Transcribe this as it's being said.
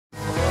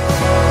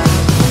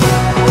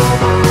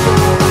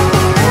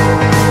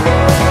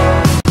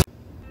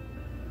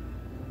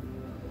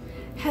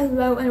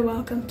Hello and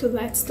welcome to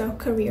Let's Talk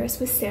Careers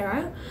with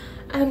Sarah.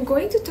 I'm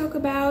going to talk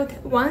about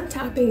one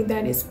topic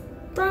that is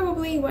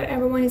probably what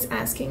everyone is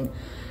asking.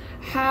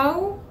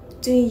 How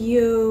do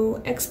you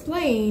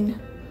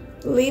explain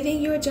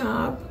leaving your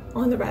job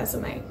on the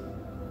resume?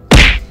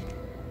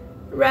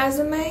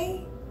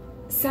 Resume,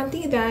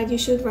 something that you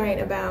should write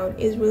about,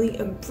 is really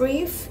a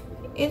brief,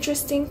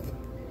 interesting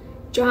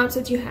jobs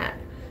that you had.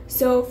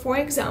 So for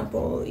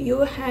example, you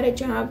had a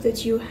job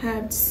that you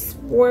had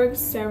worked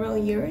several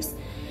years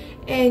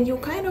and you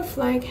kind of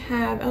like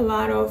have a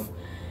lot of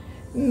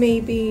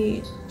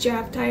maybe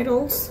job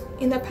titles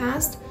in the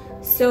past.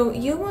 So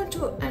you want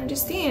to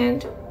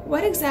understand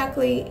what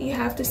exactly you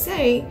have to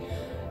say,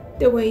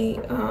 the way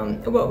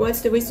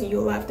what's the reason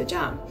you left the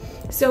job.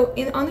 So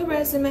on the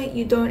resume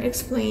you don't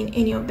explain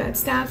any of that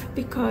stuff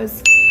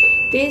because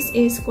this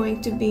is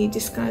going to be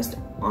discussed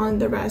on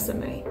the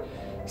resume.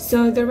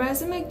 So the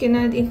resume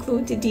cannot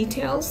include the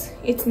details.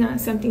 It's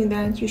not something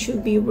that you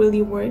should be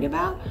really worried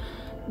about,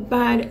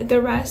 but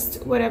the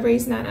rest, whatever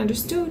is not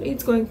understood,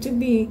 it's going to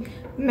be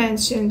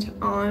mentioned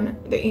on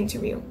the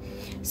interview.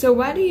 So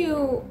what do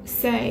you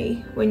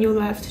say when you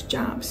left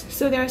jobs?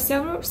 So there are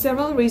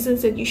several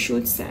reasons that you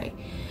should say.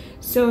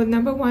 So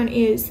number one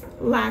is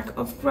lack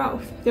of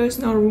growth. There's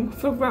no room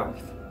for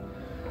growth.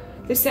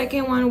 The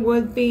second one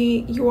would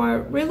be you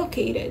are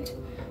relocated.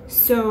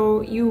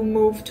 So you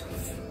moved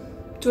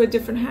to a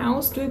different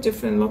house, to a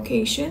different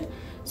location,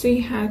 so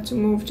you had to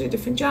move to a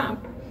different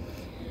job.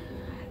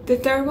 The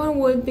third one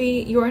would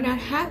be you are not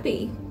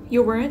happy.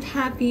 You weren't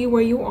happy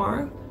where you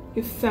are.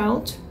 You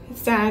felt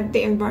that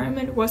the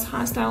environment was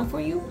hostile for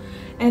you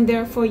and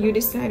therefore you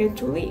decided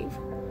to leave.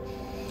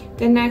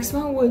 The next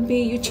one would be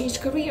you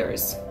changed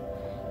careers.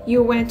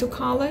 You went to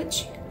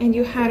college and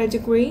you had a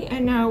degree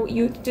and now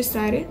you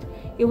decided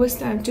it was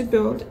time to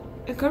build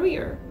a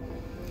career.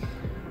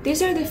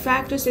 These are the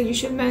factors that you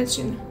should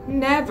mention.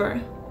 Never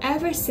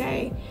ever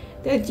say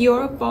that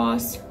your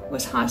boss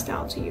was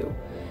hostile to you,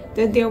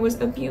 that there was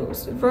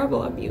abuse,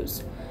 verbal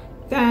abuse,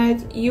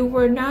 that you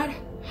were not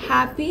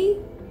happy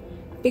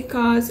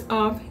because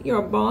of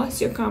your boss,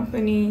 your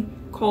company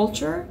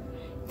culture.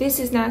 This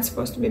is not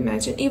supposed to be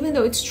mentioned, even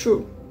though it's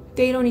true.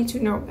 They don't need to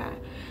know that.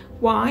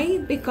 Why?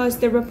 Because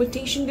the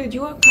reputation that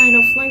you are kind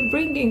of like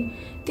bringing,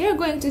 they're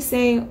going to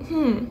say,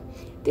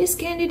 this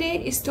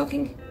candidate is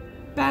talking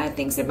bad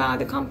things about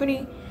the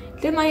company.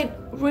 They might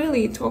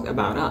really talk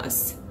about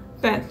us,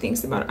 bad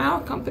things about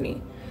our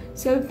company.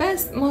 So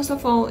best, most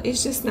of all,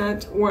 it's just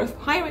not worth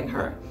hiring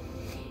her.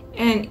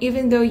 And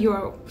even though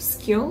you're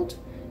skilled,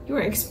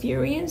 you're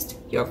experienced,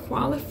 you're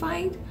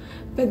qualified,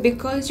 but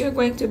because you're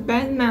going to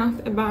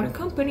badmouth about a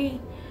company,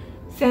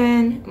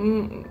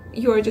 then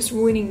you're just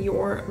ruining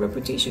your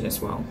reputation as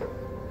well.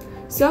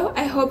 So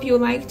I hope you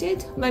liked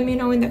it. Let me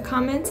know in the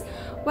comments,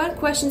 what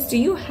questions do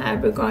you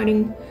have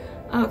regarding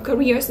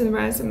careers and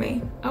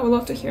resume? I would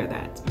love to hear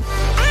that.